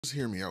Just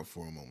hear me out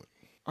for a moment.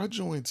 I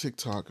joined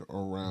TikTok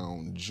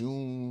around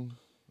June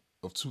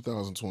of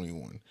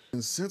 2021.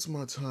 And since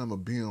my time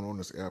of being on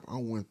this app, I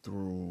went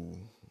through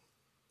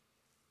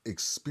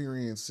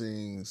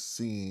experiencing,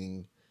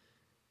 seeing,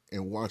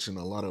 and watching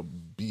a lot of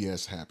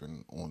BS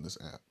happen on this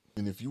app.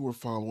 And if you were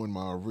following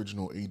my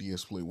original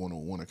ADS Play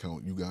 101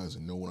 account, you guys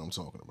know what I'm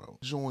talking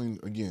about. Joined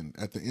again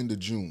at the end of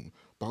June.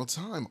 By the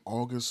time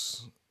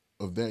August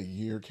of that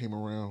year came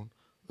around,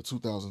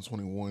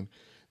 2021,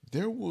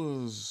 there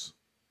was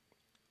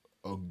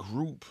a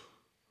group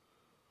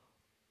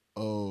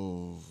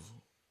of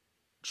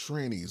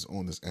trannies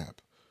on this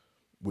app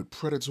with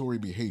predatory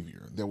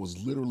behavior that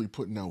was literally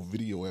putting out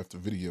video after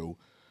video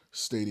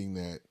stating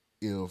that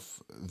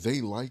if they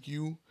like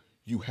you,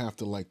 you have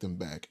to like them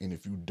back. And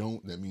if you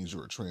don't, that means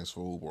you're a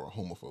transphobe or a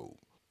homophobe.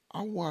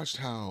 I watched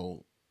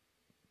how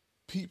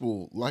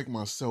people like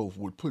myself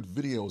would put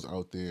videos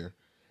out there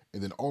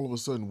and then all of a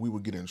sudden we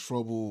would get in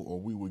trouble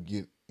or we would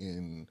get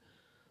in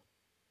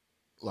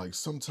like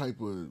some type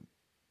of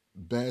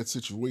bad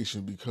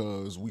situation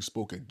because we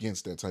spoke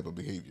against that type of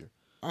behavior.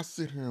 I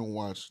sit here and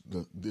watch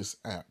this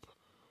app,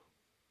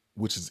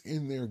 which is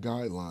in their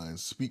guidelines,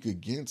 speak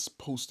against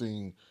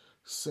posting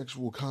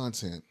sexual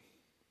content,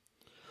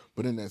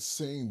 but in that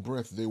same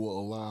breath, they will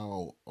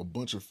allow a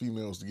bunch of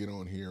females to get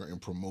on here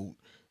and promote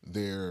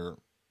their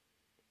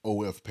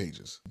OF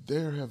pages.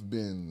 There have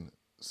been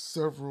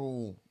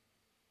several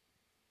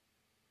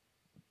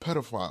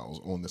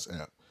pedophiles on this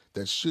app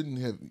that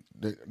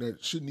that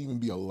shouldn't even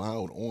be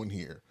allowed on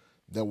here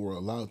that were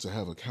allowed to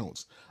have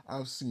accounts.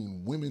 I've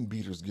seen women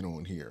beaters get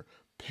on here,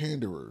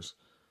 panderers,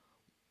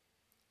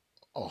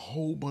 a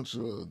whole bunch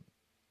of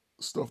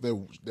stuff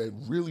that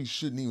really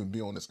shouldn't even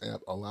be on this app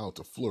allowed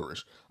to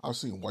flourish. I've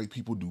seen white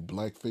people do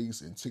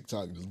blackface and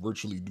TikTok just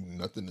virtually do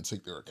nothing to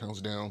take their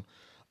accounts down.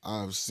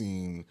 I've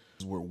seen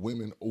where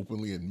women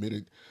openly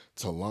admitted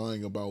to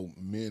lying about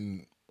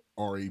men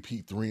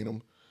RAP3ing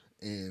them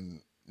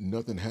and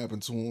nothing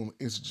happened to them.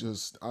 It's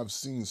just I've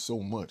seen so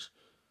much.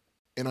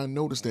 And I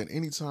noticed that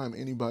anytime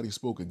anybody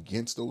spoke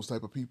against those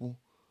type of people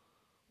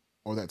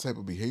or that type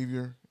of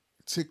behavior,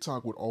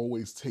 TikTok would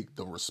always take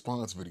the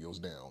response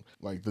videos down.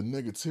 Like the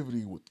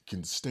negativity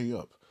can stay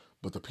up,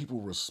 but the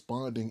people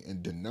responding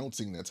and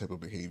denouncing that type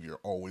of behavior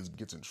always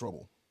gets in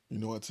trouble. You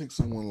know, I take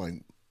someone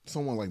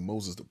like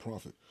Moses the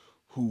prophet,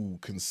 who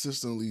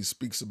consistently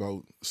speaks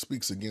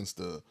against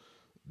the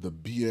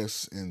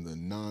BS and the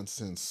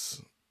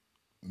nonsense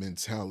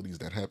mentalities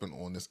that happen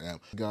on this app.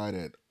 A guy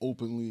that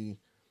openly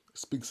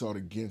speaks out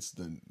against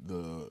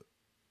the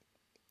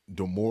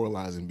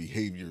demoralizing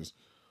behaviors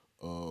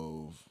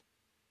of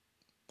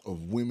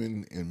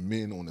women and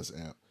men on this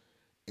app.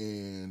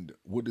 And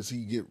what does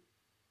he get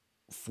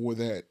for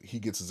that? He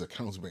gets his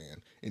accounts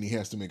banned and he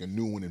has to make a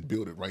new one and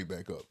build it right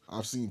back up.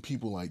 I've seen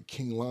people like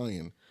King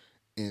Lion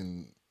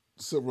and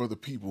several other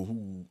people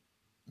who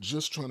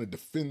just trying to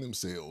defend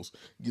themselves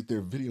get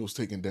their videos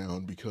taken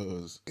down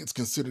because it's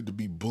considered to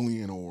be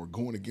bullying or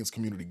going against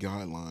community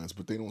guidelines,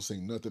 but they don't say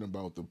nothing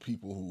about the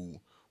people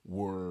who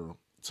were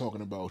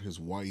talking about his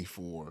wife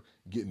or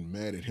getting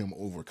mad at him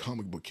over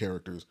comic book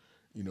characters.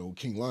 You know,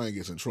 King Lion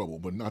gets in trouble,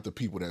 but not the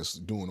people that's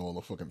doing all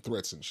the fucking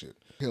threats and shit.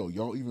 Hell,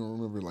 y'all even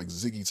remember like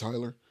Ziggy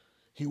Tyler?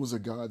 He was a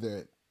guy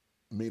that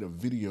made a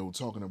video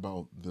talking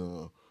about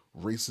the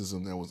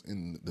racism that was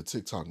in the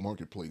TikTok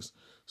marketplace.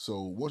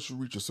 So once you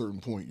reach a certain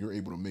point, you're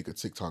able to make a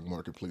TikTok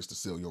marketplace to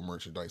sell your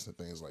merchandise and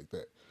things like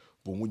that.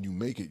 But when you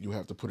make it, you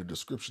have to put a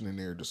description in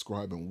there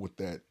describing what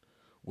the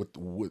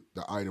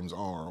items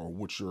are or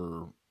what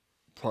your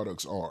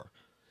products are.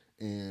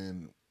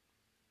 And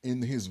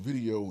in his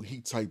video, he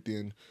typed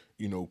in,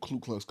 Ku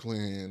Klux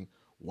Klan,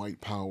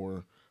 white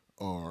power,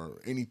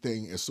 or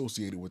anything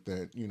associated with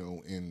that,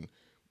 and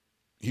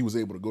he was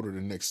able to go to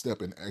the next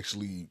step and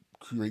actually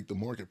create the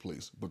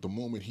marketplace. But the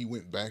moment he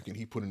went back and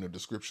he put in a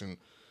description,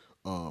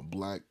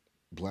 black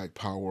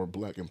power,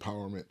 black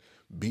empowerment,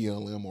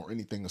 BLM, or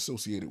anything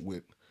associated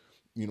with,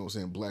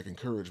 black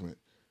encouragement,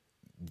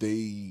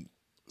 they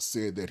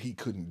said that he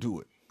couldn't do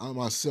it. I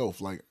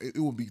myself, like, it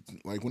would be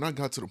like when I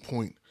got to the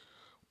point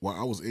where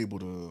I was able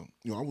to,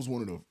 I was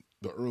one of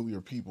the earlier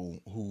people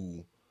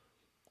who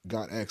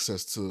got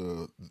access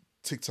to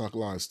TikTok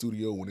Live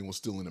Studio when it was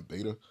still in a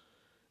beta.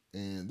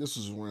 And this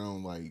was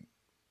around like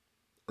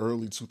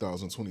early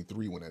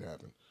 2023 when that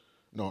happened.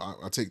 No,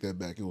 I take that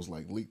back. It was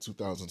like late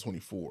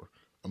 2024.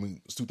 I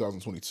mean, it's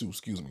 2022,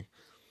 excuse me,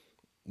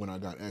 when I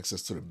got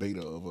access to the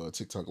beta of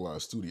TikTok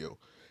Live Studio.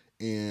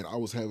 And I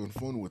was having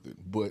fun with it.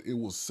 But it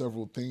was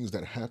several things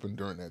that happened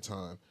during that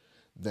time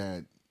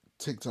that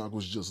TikTok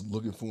was just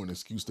looking for an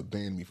excuse to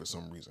ban me for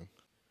some reason.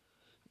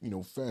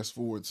 Fast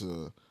forward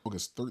to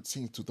August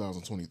 13th,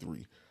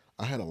 2023.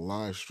 I had a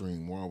live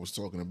stream where I was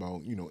talking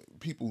about,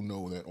 people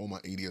know that on my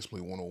ADS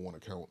Play 101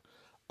 account,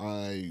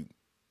 I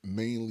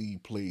mainly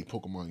played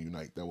Pokemon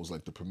Unite. That was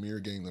like the premier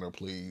game that I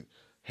played,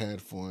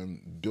 had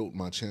fun, built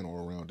my channel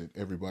around it.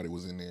 Everybody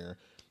was in there.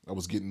 I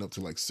was getting up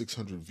to like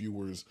 600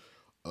 viewers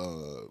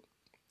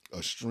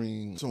a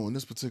stream. So on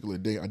this particular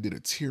day, I did a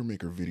tier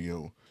maker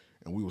video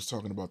and we was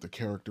talking about the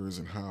characters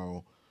and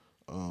how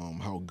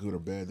how good or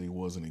bad they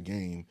was in the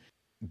game.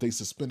 They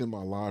suspended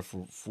my live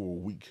for a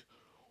week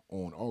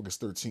on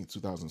August 13th,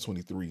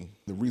 2023.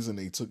 The reason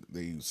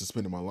they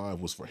suspended my live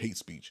was for hate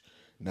speech.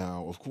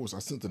 Now, of course, I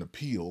sent an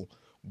appeal,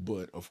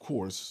 but of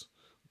course,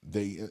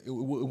 it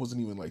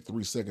wasn't even like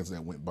 3 seconds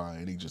that went by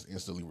and they just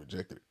instantly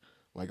rejected it.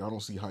 Like, I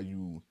don't see how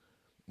you,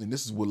 and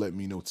this is what let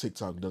me know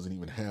TikTok doesn't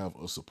even have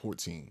a support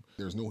team.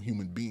 There's no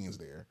human beings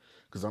there,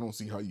 because I don't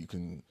see how you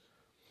can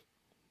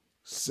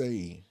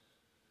say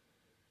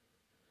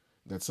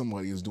that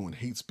somebody is doing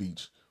hate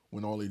speech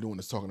when all they're doing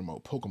is talking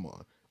about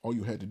Pokemon. All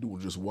you had to do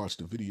was just watch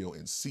the video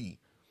and see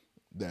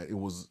that it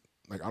was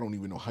like, I don't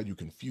even know how you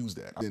confuse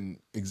that. Then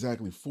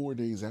exactly 4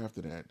 days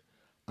after that,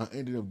 I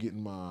ended up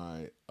getting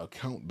my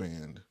account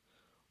banned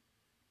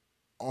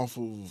off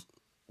of,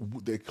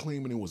 they're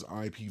claiming it was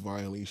IP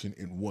violation.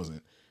 It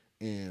wasn't.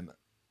 And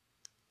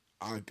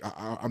I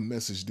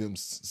messaged them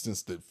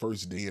since the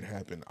first day it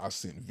happened. I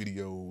sent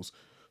videos,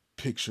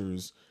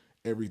 pictures,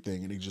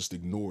 everything, and they just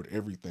ignored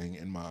everything.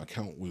 And my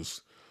account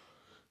was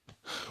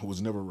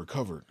never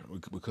recovered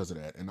because of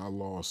that. And I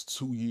lost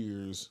 2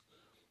 years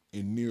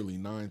and nearly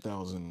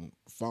 9,000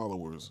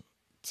 followers.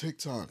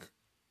 TikTok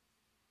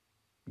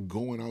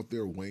going out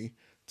their way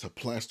to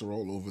plaster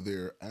all over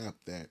their app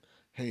that,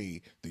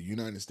 hey, the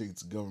United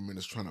States government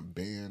is trying to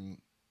ban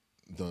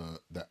the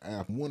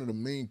app. One of the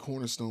main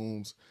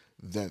cornerstones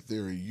that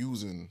they're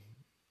using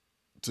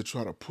to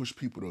try to push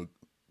people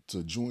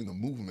to join the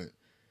movement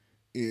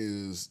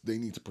is they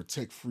need to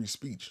protect free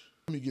speech.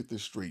 Let me get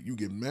this straight. You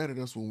get mad at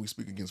us when we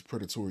speak against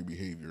predatory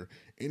behavior.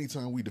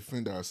 Anytime we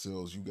defend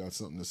ourselves, you got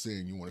something to say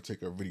and you want to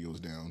take our videos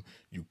down.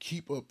 You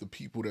keep up the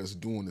people that's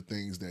doing the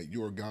things that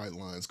your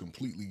guidelines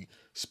completely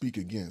speak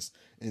against.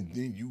 And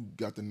then you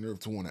got the nerve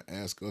to want to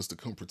ask us to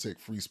come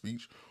protect free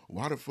speech.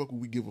 Why the fuck would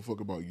we give a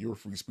fuck about your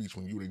free speech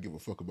when you didn't give a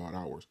fuck about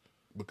ours?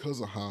 Because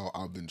of how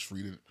I've been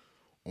treated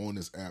on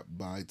this app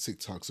by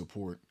TikTok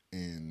support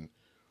and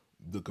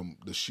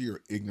the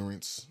sheer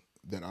ignorance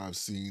that I've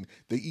seen.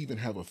 They even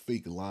have a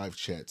fake live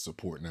chat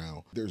support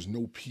now. There's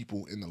no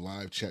people in the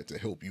live chat to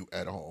help you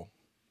at all.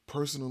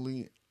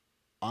 Personally,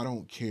 I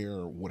don't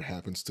care what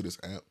happens to this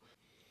app,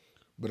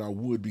 but I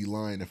would be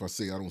lying if I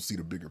say I don't see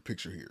the bigger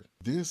picture here.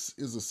 This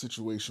is a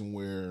situation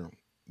where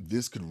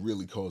this could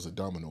really cause a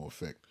domino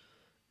effect.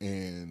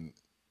 And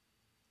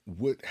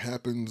what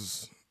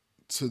happens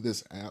to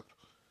this app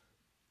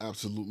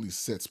absolutely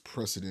sets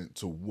precedent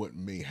to what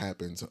may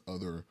happen to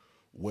other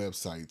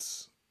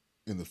websites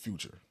in the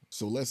future.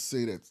 So let's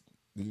say that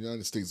the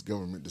United States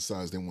government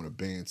decides they want to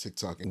ban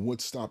TikTok, and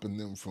what's stopping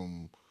them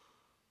from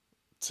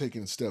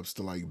taking steps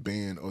to like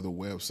ban other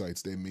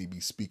websites that may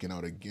be speaking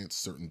out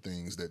against certain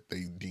things that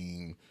they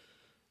deem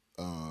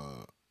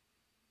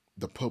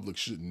the public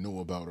shouldn't know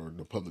about or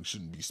the public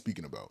shouldn't be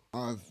speaking about.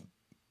 I've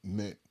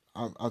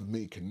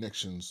made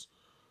connections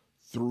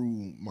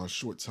through my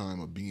short time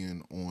of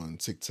being on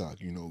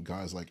TikTok. You know,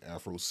 guys like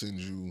Afro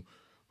Sinju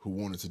who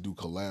wanted to do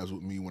collabs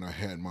with me when I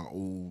had my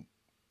old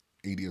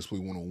ADS Play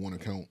 101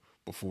 account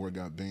before it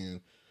got banned.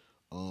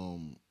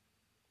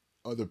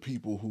 Other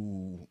people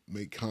who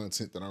make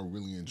content that I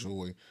really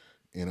enjoy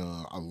and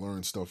I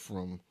learn stuff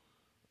from,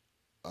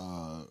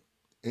 uh,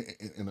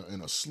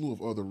 and a slew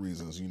of other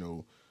reasons. You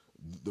know,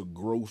 the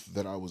growth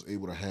that I was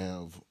able to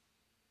have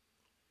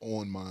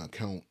on my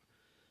account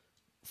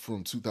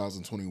from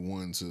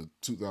 2021 to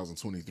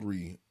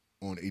 2023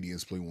 on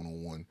ADS Play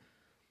 101,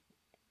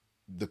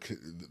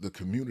 the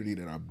community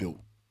that I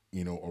built,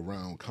 you know,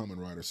 around Kamen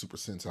Rider, Super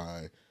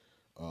Sentai,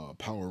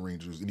 Power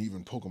Rangers, and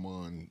even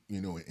Pokemon,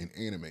 you know, and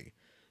anime,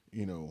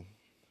 you know,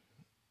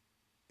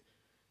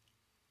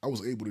 I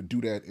was able to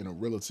do that in a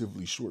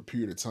relatively short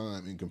period of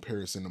time in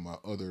comparison to my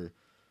other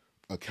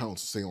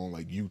accounts, say on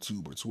like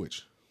YouTube or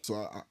Twitch.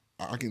 So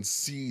I can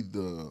see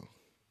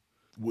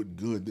what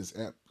good this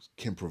app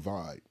can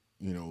provide,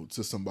 you know,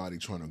 to somebody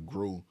trying to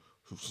grow,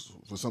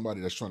 for somebody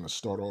that's trying to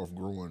start off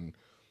growing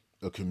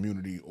a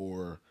community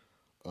or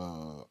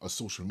a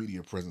social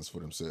media presence for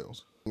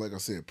themselves. Like I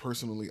said,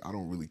 personally, I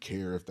don't really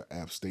care if the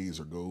app stays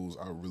or goes.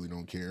 I really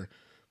don't care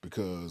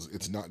because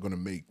it's not going to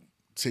make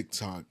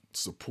TikTok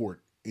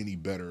support any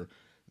better.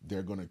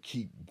 They're going to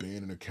keep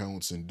banning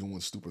accounts and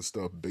doing stupid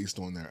stuff based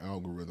on their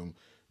algorithm.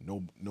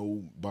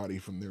 Nobody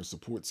from their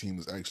support team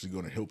is actually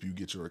going to help you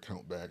get your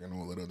account back and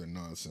all that other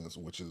nonsense,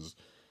 which is,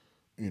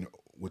 you know,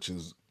 which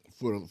is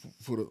for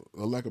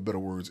the lack of better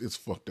words, it's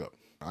fucked up.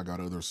 I got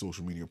other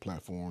social media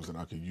platforms that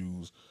I could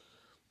use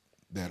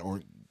that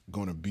aren't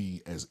going to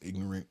be as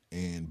ignorant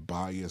and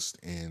biased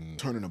and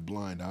turning a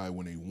blind eye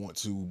when they want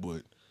to,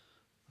 but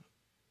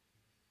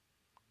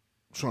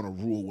trying to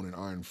rule with an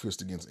iron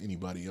fist against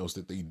anybody else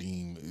that they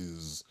deem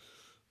is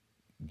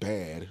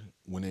bad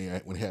when they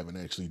haven't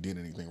actually did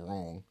anything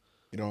wrong.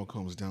 It all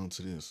comes down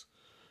to this.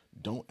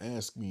 Don't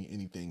ask me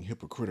anything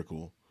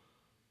hypocritical,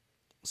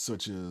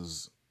 such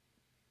as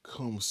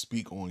come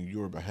speak on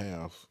your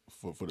behalf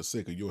for the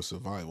sake of your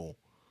survival,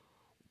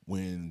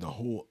 when the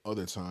whole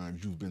other time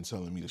you've been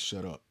telling me to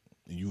shut up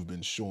and you've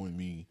been showing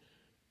me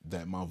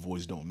that my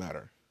voice don't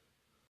matter.